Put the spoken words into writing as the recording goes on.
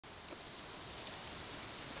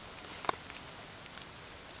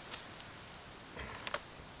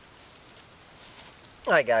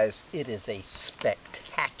Hi guys, it is a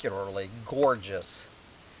spectacularly gorgeous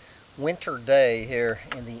winter day here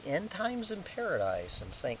in the End Times in Paradise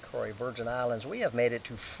in St. Croix, Virgin Islands. We have made it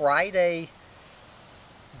to Friday,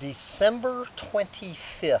 December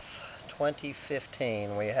 25th,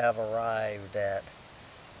 2015. We have arrived at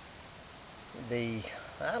I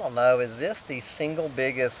don't know, is this the single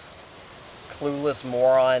biggest clueless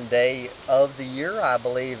moron day of the year? I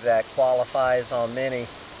believe that qualifies on many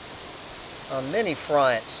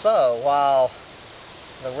fronts. So while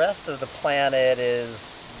the rest of the planet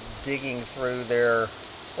is digging through their,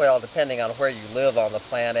 well, depending on where you live on the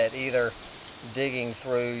planet, either digging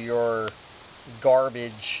through your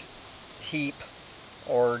garbage heap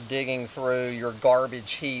or digging through your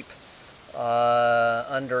garbage heap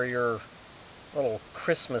under your little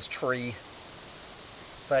Christmas tree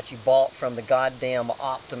that you bought from the goddamn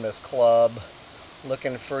Optimus Club,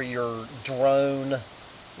 looking for your drone,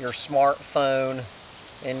 your smartphone,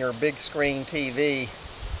 and your big screen TV.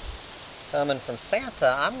 Coming from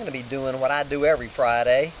Santa, I'm going to be doing what I do every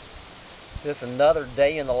Friday. It's just another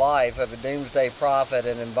day in the life of a doomsday prophet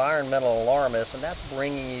and environmental alarmist, and that's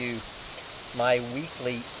bringing you my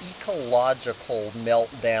weekly ecological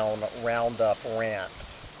meltdown Roundup rant,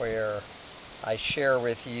 where I share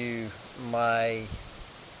with you my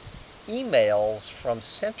emails from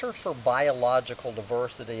Center for Biological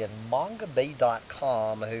Diversity and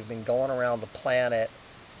mangabay.com, who've been going around the planet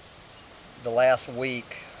the last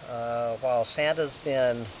week while Santa's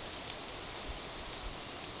been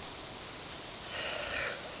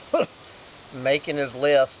making his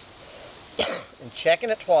list and checking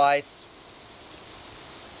it twice.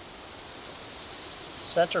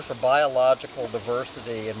 Center for Biological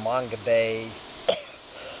Diversity in Mangabay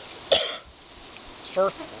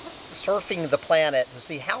surfing the planet to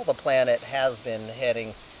see how the planet has been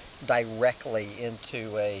heading directly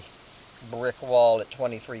into a brick wall at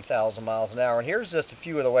 23,000 miles an hour. And here's just a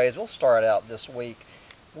few of the ways. We'll start out this week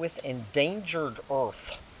with Endangered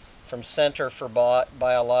Earth from Center for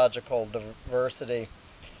Biological Diversity,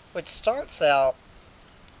 which starts out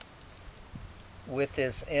with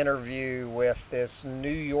this interview with this New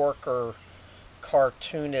Yorker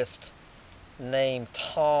cartoonist named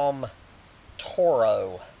Tom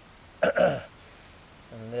Toro. And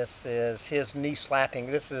this is his knee slapping.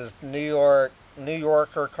 This is New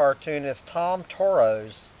Yorker cartoonist Tom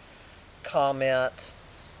Toro's comment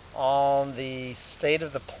on the state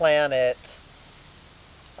of the planet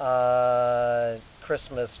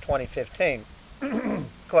Christmas 2015.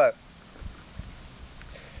 Quote,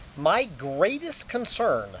 "My greatest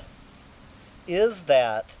concern is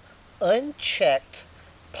that unchecked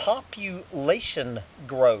population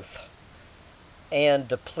growth and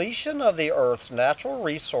depletion of the Earth's natural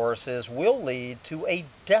resources will lead to a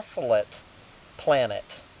desolate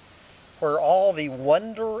planet, where all the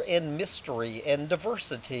wonder and mystery and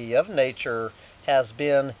diversity of nature has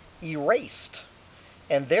been erased,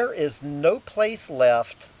 and there is no place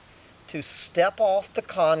left to step off the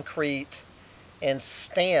concrete and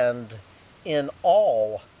stand in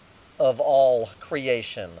awe of all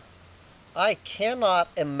creation. I cannot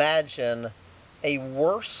imagine a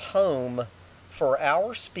worse home for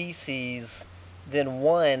our species than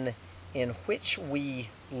one in which we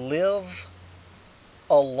live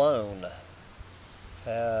alone."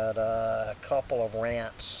 Had a couple of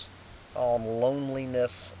rants on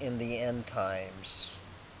loneliness in the end times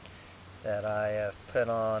that I have put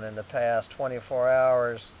on in the past 24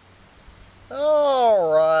 hours.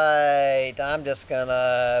 Alright, I'm just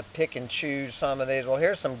gonna pick and choose some of these. Well,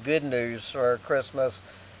 here's some good news for Christmas.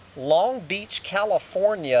 Long Beach,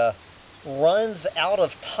 California runs out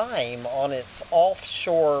of time on its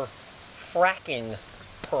offshore fracking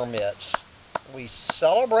permits. We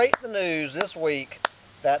celebrate the news this week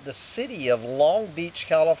that the city of Long Beach,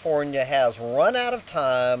 California has run out of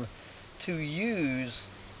time to use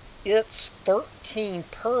its 13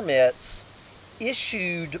 permits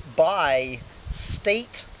issued by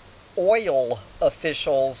state oil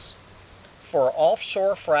officials for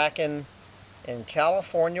offshore fracking in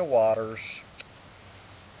California waters.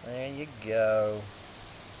 There you go.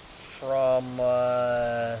 From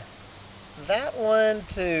that one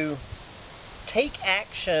to take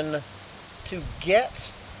action to get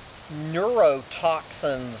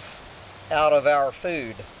neurotoxins out of our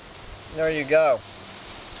food. There you go.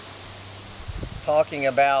 Talking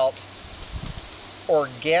about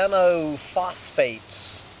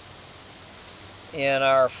organophosphates in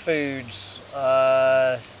our foods.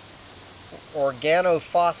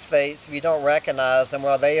 Organophosphates, if you don't recognize them,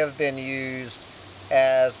 well, they have been used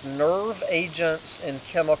as nerve agents in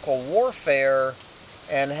chemical warfare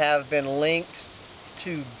and have been linked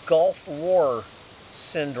to Gulf War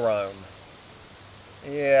syndrome.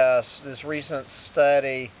 Yes, this recent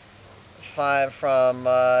study from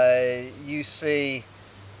UC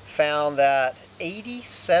found that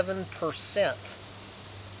 87%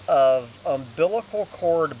 of umbilical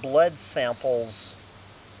cord blood samples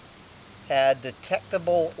had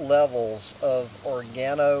detectable levels of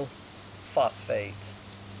organophosphate.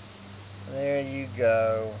 There you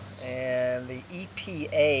go. And the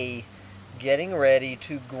EPA getting ready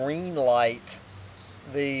to green light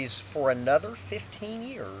these for another 15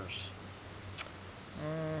 years.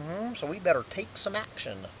 So we better take some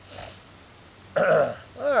action.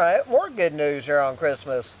 Alright, more good news here on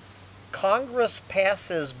Christmas. Congress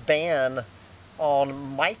passes ban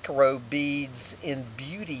on microbeads in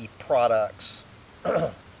beauty products.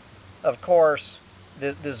 Of course,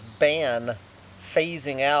 this ban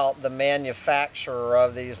phasing out the manufacture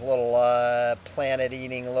of these little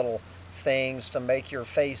planet-eating little things to make your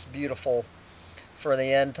face beautiful for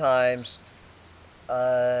the end times.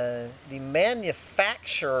 The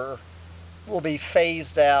manufacture will be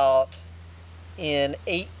phased out in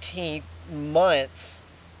 18 months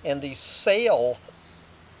and the sale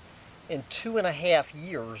in 2.5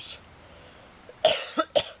 years.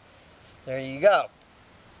 There you go.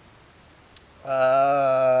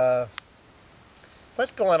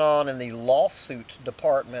 What's going on in the lawsuit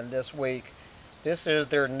department this week? This is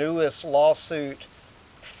their newest lawsuit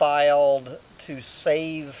filed to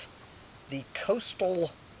save the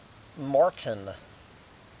coastal marten.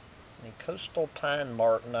 The coastal pine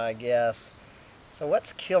marten, I guess. So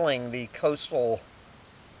what's killing the coastal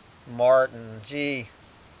marten? Gee,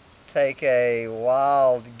 take a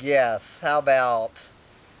wild guess. How about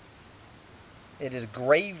it is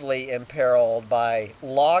gravely imperiled by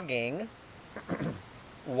logging,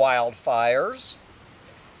 wildfires,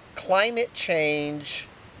 climate change,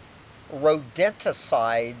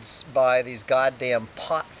 rodenticides by these goddamn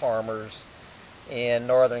pot farmers in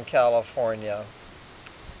Northern California.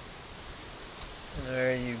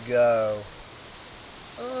 There you go.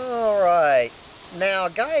 Alright. Now,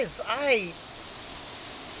 guys,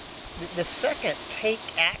 the second Take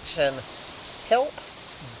Action help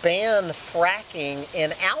ban fracking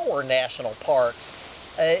in our national parks.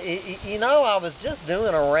 You know, I was just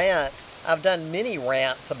doing a rant. I've done many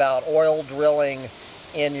rants about oil drilling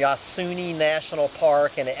in Yasuni National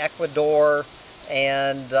Park in Ecuador,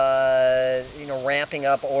 and you know, ramping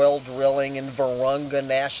up oil drilling in Virunga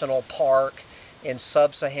National Park in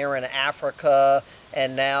sub-Saharan Africa,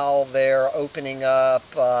 and now they're opening up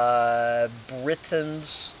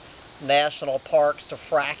Britain's national parks to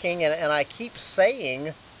fracking, and I keep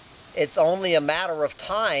saying it's only a matter of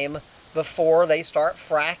time before they start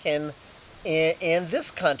fracking in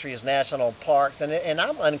this country's national parks, and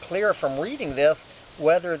I'm unclear from reading this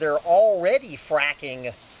whether they're already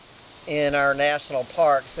fracking in our national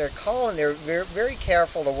parks. They're very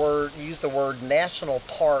careful to use the word national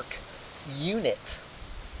park unit.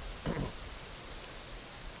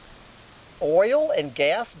 Oil and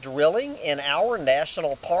gas drilling in our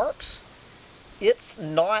national parks, it's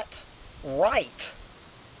not right.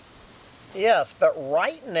 Yes, but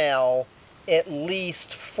right now, at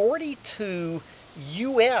least 42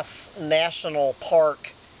 U.S. national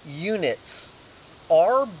park units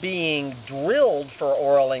are being drilled for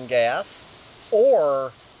oil and gas,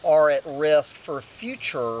 or are at risk for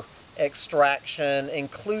future extraction,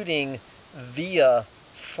 including via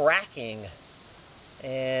fracking.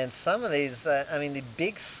 And some of these, I mean, the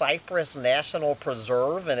Big Cypress National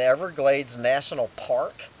Preserve and Everglades National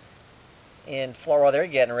Park in Florida, they're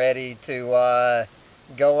getting ready to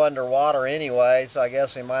go underwater anyway, so I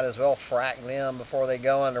guess we might as well frack them before they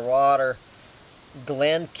go underwater.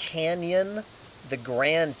 Glen Canyon, the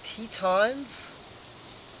Grand Tetons.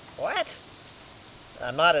 What?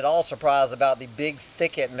 I'm not at all surprised about the Big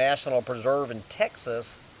Thicket National Preserve in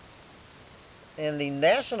Texas. And the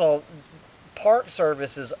National Park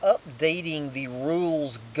Service is updating the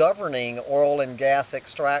rules governing oil and gas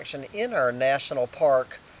extraction in our national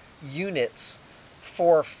park units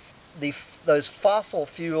for those fossil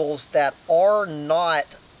fuels that are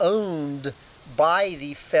not owned by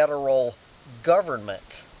the federal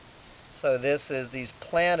government. So this is these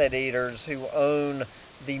planet eaters who own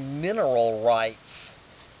the mineral rights.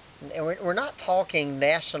 And we're not talking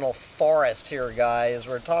national forest here, guys.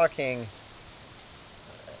 We're talking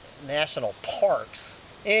national parks.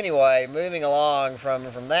 Anyway, moving along from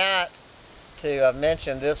that to, I've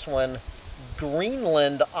mentioned this one,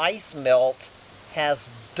 Greenland ice melt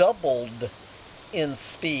has doubled in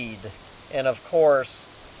speed. And of course,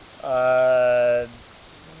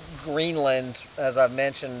 Greenland, as I've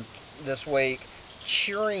mentioned this week,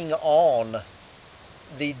 cheering on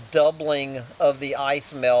the doubling of the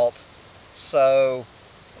ice melt so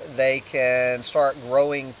they can start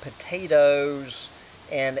growing potatoes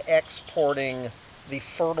and exporting the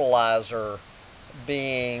fertilizer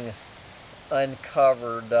being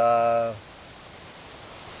uncovered by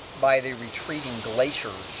the retreating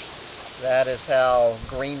glaciers. That is how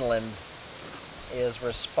Greenland is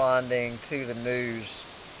responding to the news.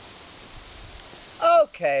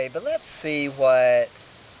 Okay, but let's see what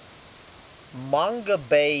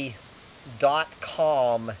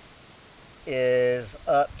mangabay.com is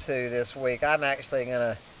up to this week. I'm actually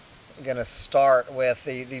gonna start with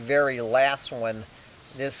the very last one.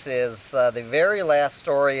 This is the very last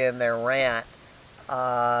story in their rant.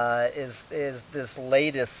 Is this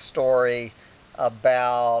latest story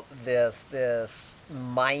about this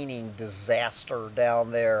mining disaster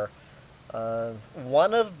down there.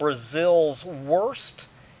 One of Brazil's worst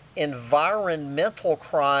environmental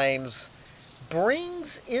crimes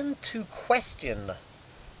brings into question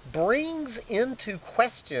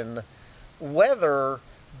whether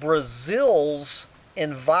Brazil's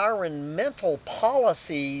environmental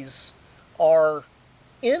policies are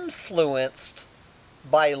influenced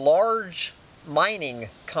by large mining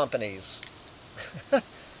companies.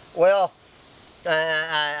 Well, you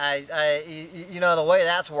know, the way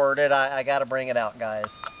that's worded, I got to bring it out,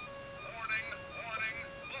 guys. Warning,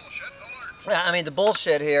 bullshit alert. I mean, the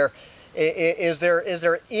bullshit here, is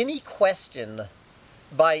there any question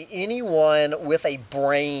by anyone with a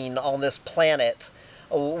brain on this planet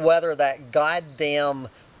whether that goddamn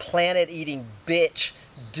planet-eating bitch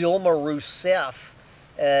Dilma Rousseff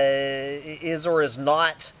is or is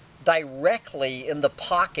not directly in the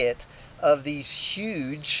pocket of these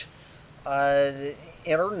huge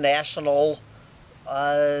international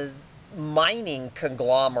mining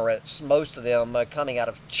conglomerates, most of them coming out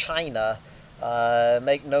of China.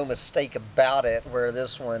 Make no mistake about it, where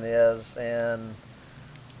this one is, and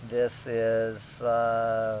this is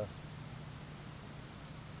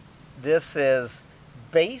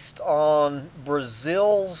based on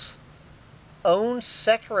Brazil's own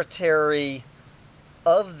Secretary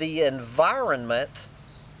of the Environment.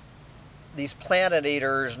 These planet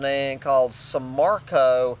eaters, called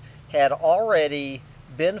Samarco, had already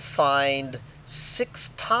been fined 6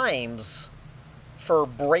 times for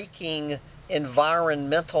breaking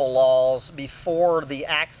environmental laws before the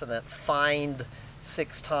accident. Fined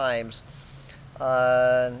 6 times.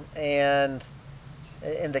 And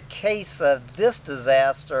in the case of this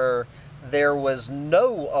disaster, there was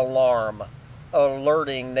no alarm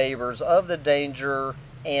alerting neighbors of the danger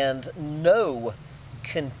and no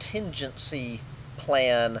contingency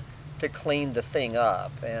plan to clean the thing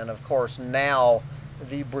up. And of course, now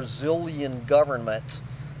the Brazilian government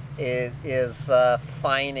is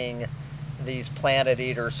fining these planet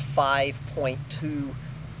eaters $5.2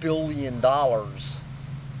 billion.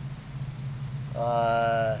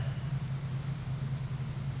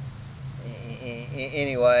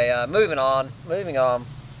 Anyway, moving on.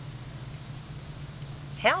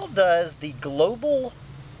 How does the global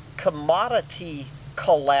commodity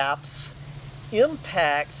collapse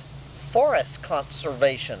impact forest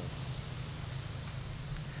conservation?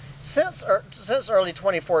 Since early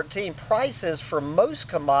 2014, prices for most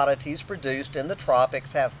commodities produced in the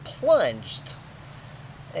tropics have plunged,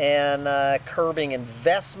 and curbing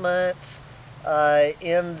investment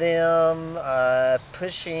in them,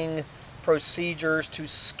 pushing procedures to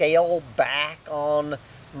scale back on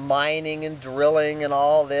mining and drilling and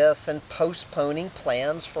all this, and postponing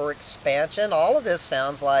plans for expansion. All of this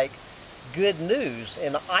sounds like good news.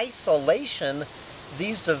 In isolation,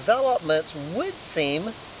 these developments would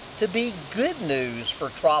seem to be good news for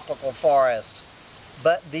tropical forest,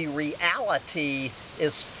 but the reality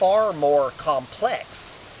is far more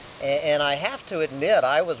complex. And I have to admit,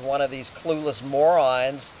 I was one of these clueless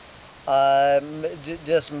morons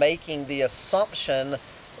just making the assumption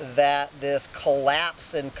that this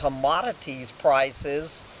collapse in commodities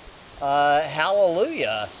prices,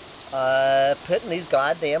 hallelujah, putting these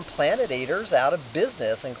goddamn planet eaters out of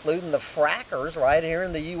business, including the frackers right here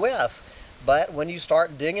in the U.S. But when you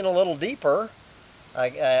start digging a little deeper,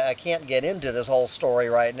 I can't get into this whole story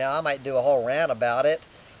right now. I might do a whole rant about it.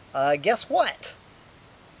 Guess what?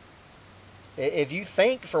 If you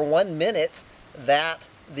think for 1 minute that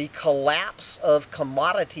the collapse of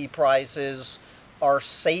commodity prices are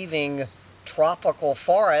saving tropical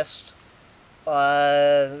forest,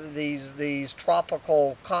 these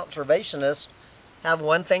tropical conservationists have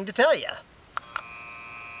one thing to tell you.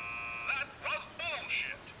 That was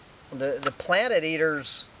bullshit. The planet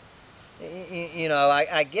eaters, you know,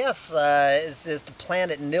 I guess it's just the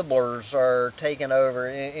planet nibblers are taking over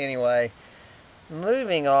anyway.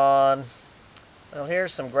 moving on. Well,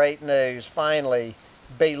 here's some great news. Finally,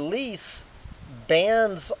 Belize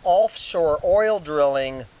bans offshore oil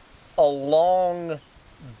drilling along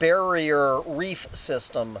barrier reef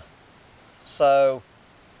system. So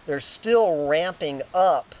they're still ramping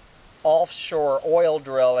up offshore oil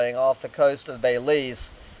drilling off the coast of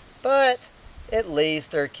Belize, but at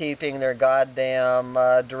least they're keeping their goddamn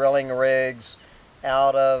drilling rigs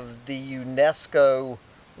out of the UNESCO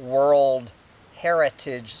World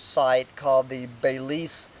Heritage Site called the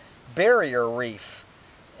Belize Barrier Reef.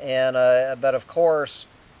 And but of course,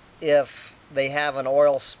 if they have an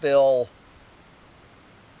oil spill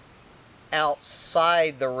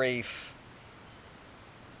outside the reef,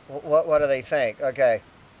 what do they think? Okay,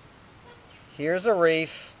 here's a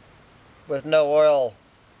reef with no oil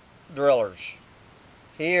drillers.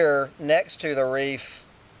 Here, next to the reef,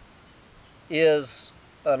 is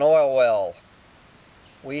an oil well.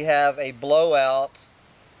 We have a blowout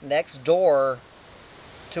next door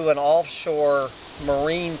to an offshore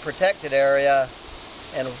marine protected area,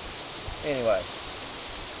 and anyway.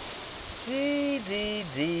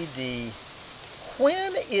 D.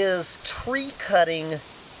 When is tree cutting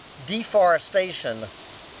deforestation?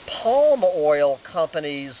 Palm oil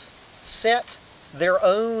companies set their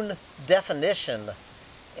own definition,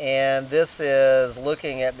 and this is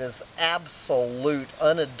looking at this absolute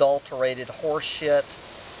unadulterated horseshit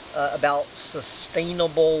about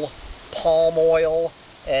sustainable palm oil,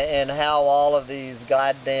 and how all of these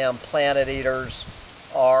goddamn planet eaters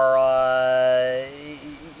are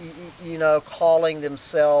you know, calling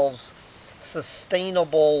themselves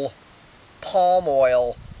sustainable palm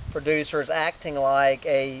oil producers, acting like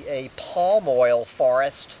a palm oil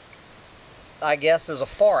forest, I guess, is a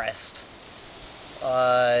forest.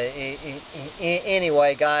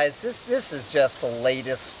 Anyway, guys, this is just the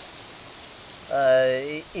latest.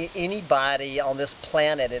 Anybody on this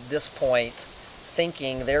planet at this point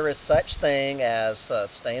thinking there is such thing as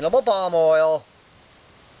sustainable palm oil,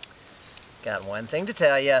 got one thing to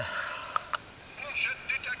tell you. Bullshit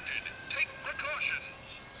detected. Take precautions.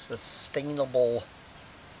 Sustainable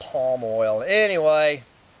palm oil. Anyway,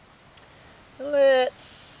 let's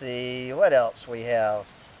see what else we have.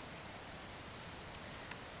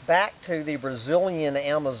 Back to the Brazilian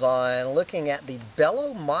Amazon, looking at the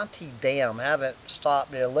Belo Monte Dam. Haven't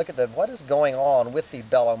stopped to look at what is going on with the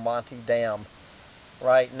Belo Monte Dam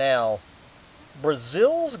right now.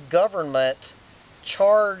 Brazil's government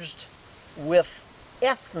charged with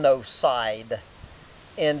ethnocide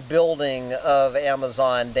in building of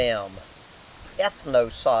Amazon Dam.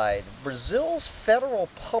 Ethnocide. Brazil's federal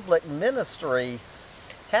public ministry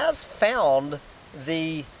has found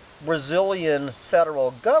the Brazilian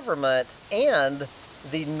federal government and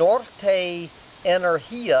the Norte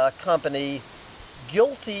Energia company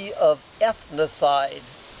guilty of ethnocide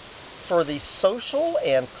for the social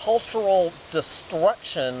and cultural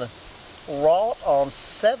destruction wrought on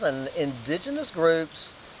 7 indigenous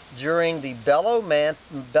groups during the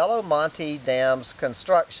Belo Monte Dam's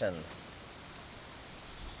construction.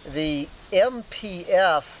 The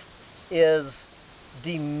MPF is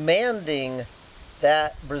demanding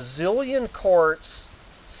that Brazilian courts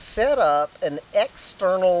set up an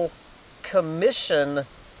external commission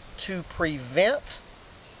to prevent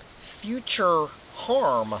future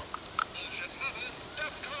harm,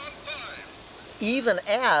 even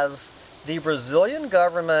as the Brazilian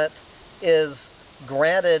government is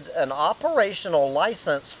granted an operational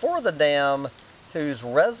license for the dam, whose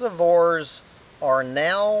reservoirs are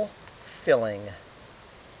now filling.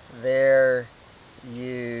 There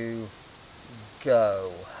you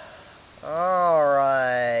go. All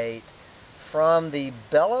right, from the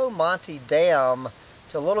Belo Monte Dam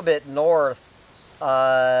to a little bit north,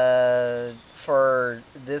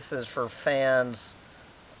 this is for fans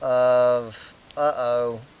of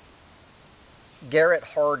Garrett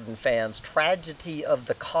Hardin fans. Tragedy of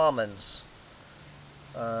the Commons.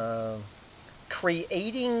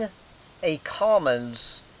 Creating a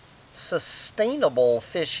commons, sustainable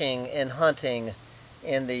fishing and hunting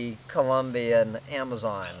in the Colombian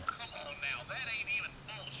Amazon. Come on now, that ain't even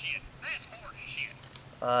bullshit. That's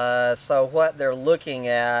horseshit. So what they're looking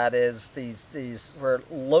at is these where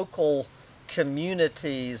local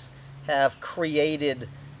communities have created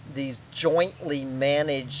these jointly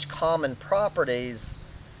managed common properties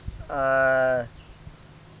out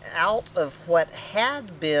of what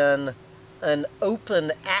had been an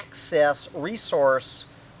open access resource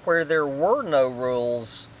where there were no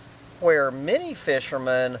rules, where many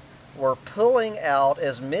fishermen were pulling out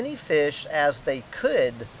as many fish as they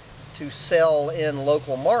could to sell in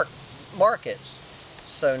local markets.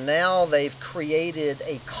 So now they've created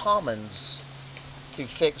a commons to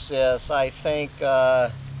fix this. I think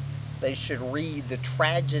they should read The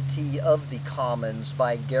Tragedy of the Commons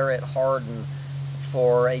by Garrett Hardin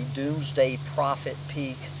for a doomsday prophet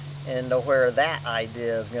peek into where that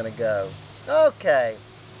idea is going to go. Okay.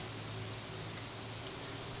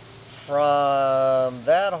 From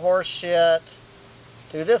that horseshit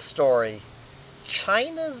to this story.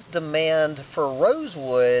 China's demand for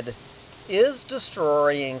rosewood is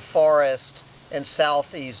destroying forests in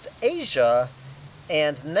Southeast Asia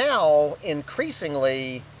and now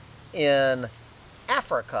increasingly in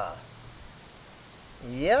Africa.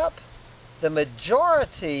 Yep, the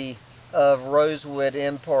majority of rosewood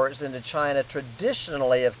imports into China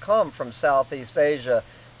traditionally have come from Southeast Asia,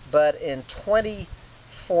 but in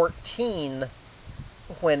 2014,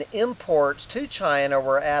 when imports to China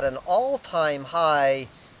were at an all-time high,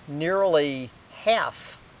 nearly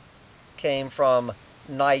half came from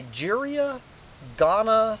Nigeria,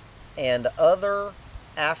 Ghana, and other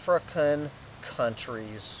African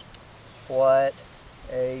countries. What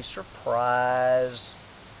a surprise.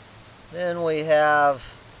 Then we have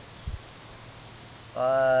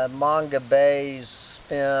Manga Bay's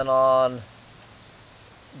spin on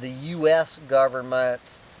the U.S.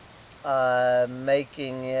 government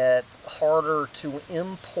making it harder to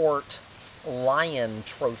import lion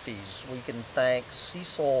trophies. We can thank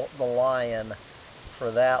Cecil the Lion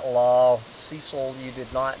for that law. Cecil, you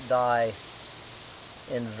did not die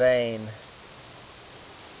in vain.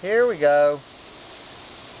 Here we go.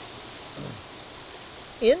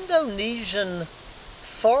 Indonesian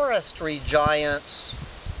forestry giants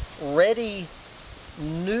ready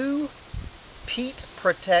new peat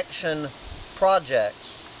protection projects.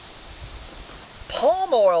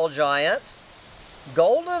 Palm oil giant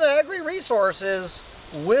Golden Agri Resources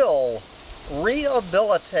will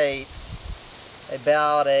rehabilitate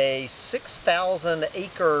about a 6,000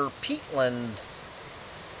 acre peatland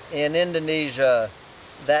in Indonesia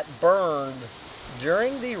that burned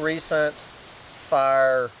during the recent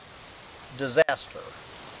fire disaster.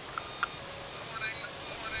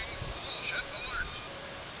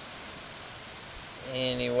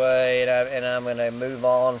 Anyway, and I'm going to move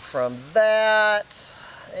on from that.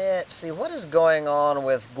 Let's see, what is going on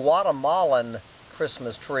with Guatemalan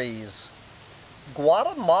Christmas trees?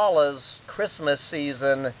 Guatemala's Christmas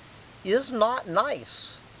season is not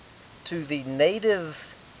nice to the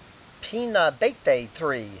native Pina Bete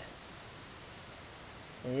tree.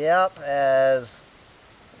 Yep, as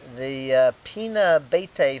the Pina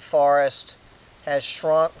Bete forest has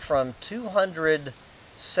shrunk from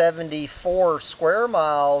 274 square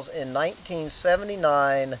miles in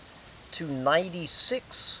 1979 to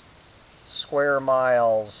 96 square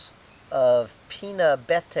miles of Pina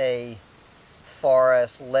Bete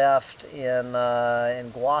forest left in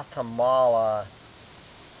Guatemala.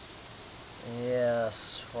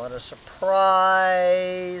 Yes, what a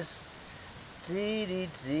surprise.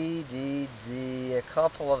 A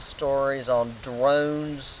couple of stories on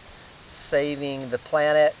drones saving the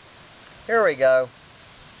planet. Here we go.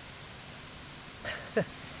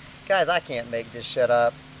 Guys, I can't make this shit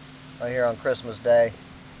up right here on Christmas Day.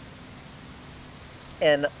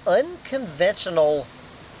 An unconventional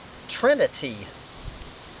trinity: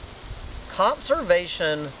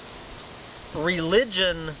 conservation,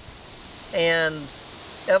 religion, and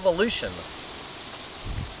evolution.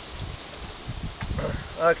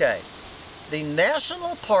 Okay, the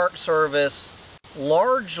National Park Service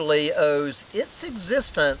largely owes its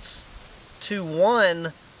existence to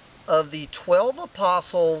one of the 12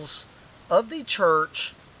 apostles of the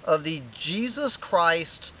Church of the Jesus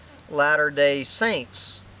Christ Latter-day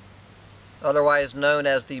Saints, otherwise known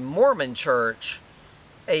as the Mormon Church,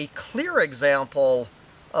 a clear example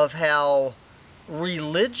of how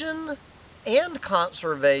religion and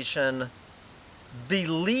conservation,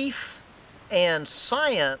 belief and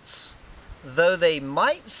science, though they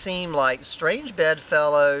might seem like strange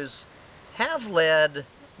bedfellows, have led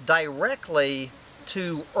directly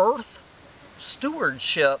to Earth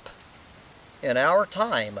stewardship in our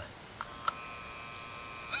time.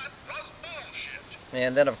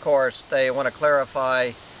 And then, of course, they want to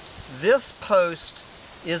clarify, this post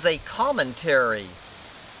is a commentary.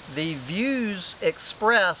 The views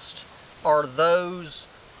expressed are those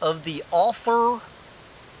of the author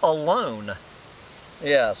alone.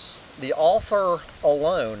 Yes, the author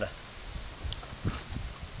alone.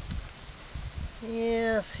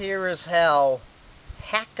 Yes, here is how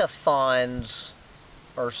hackathons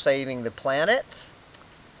are saving the planet.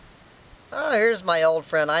 Oh, here's my old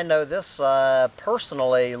friend. I know this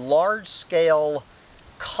personally. Large-scale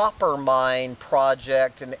copper mine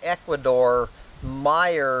project in Ecuador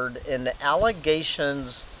mired in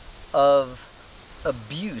allegations of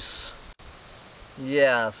abuse.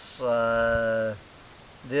 Yes,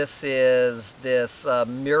 this is this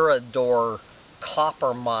Mirador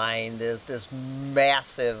copper mine, this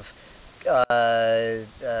massive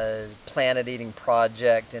planet-eating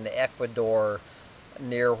project in Ecuador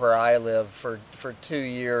near where I live for 2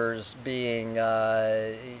 years, being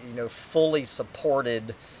fully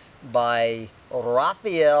supported by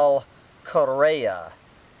Rafael Correa,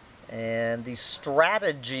 and the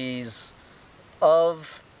strategies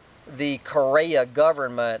of the Correa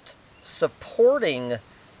government supporting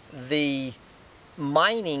the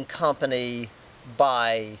mining company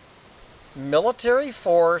by military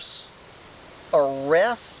force,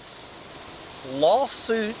 arrests,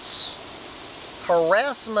 lawsuits,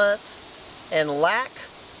 harassment, and lack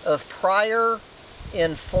of prior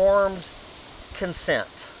informed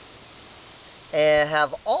consent, and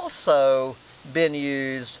have also been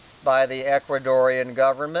used by the Ecuadorian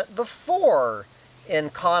government before in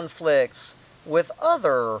conflicts with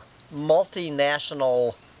other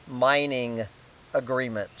multinational mining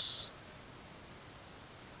agreements.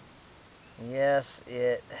 Yes,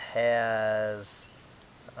 it has.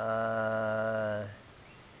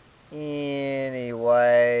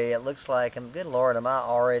 Anyway, it looks like, good Lord, am I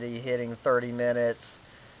already hitting 30 minutes?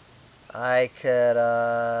 I could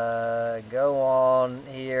go on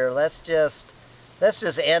here. Let's just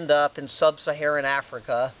end up in sub-Saharan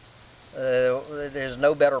Africa. There's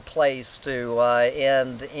no better place to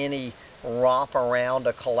end any romp around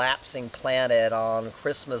a collapsing planet on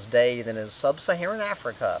Christmas Day than in sub-Saharan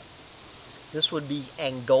Africa. This would be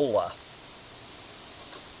Angola.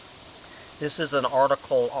 This is an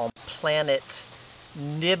article on planet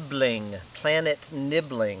nibbling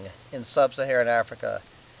in sub-Saharan Africa.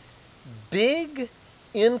 Big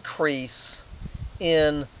increase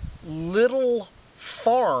in little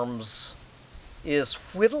farms is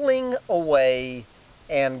whittling away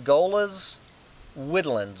Angola's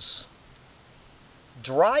woodlands.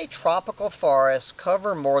 Dry tropical forests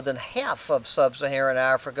cover more than half of sub-Saharan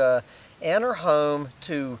Africa and are home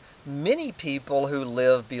to many people who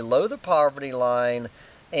live below the poverty line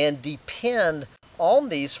and depend on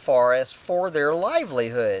these forests for their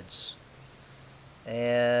livelihoods.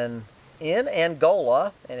 And in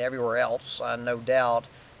Angola, and everywhere else, no doubt,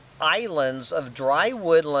 islands of dry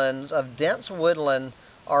woodlands, of dense woodland,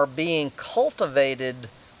 are being cultivated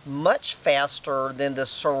much faster than the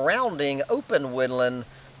surrounding open woodland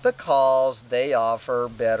because they offer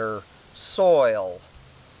better soil.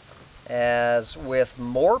 As with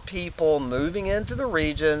more people moving into the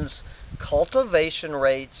regions, cultivation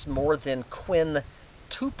rates more than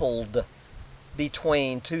quintupled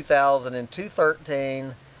between 2000 and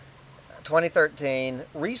 2013.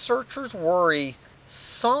 Researchers worry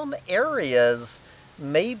some areas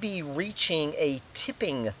may be reaching a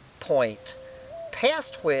tipping point,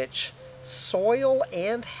 past which soil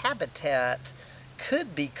and habitat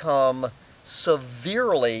could become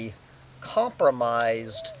severely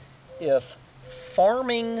compromised if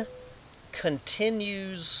farming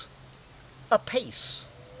continues apace.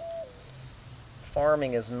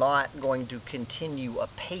 Farming is not going to continue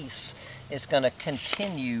apace. It's going to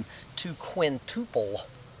continue to quintuple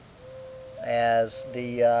as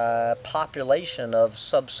the population of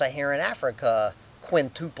sub-Saharan Africa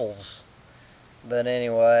quintuples. But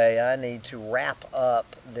anyway, I need to wrap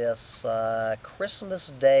up this Christmas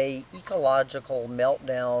Day Ecological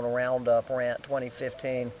Meltdown Roundup Rant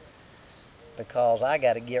 2015, because I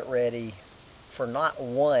got to get ready for not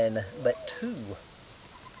one, but 2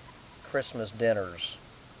 Christmas dinners.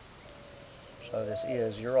 So this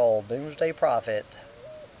is your old Doomsday Prophet.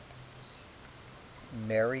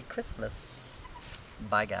 Merry Christmas.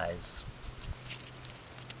 Bye, guys.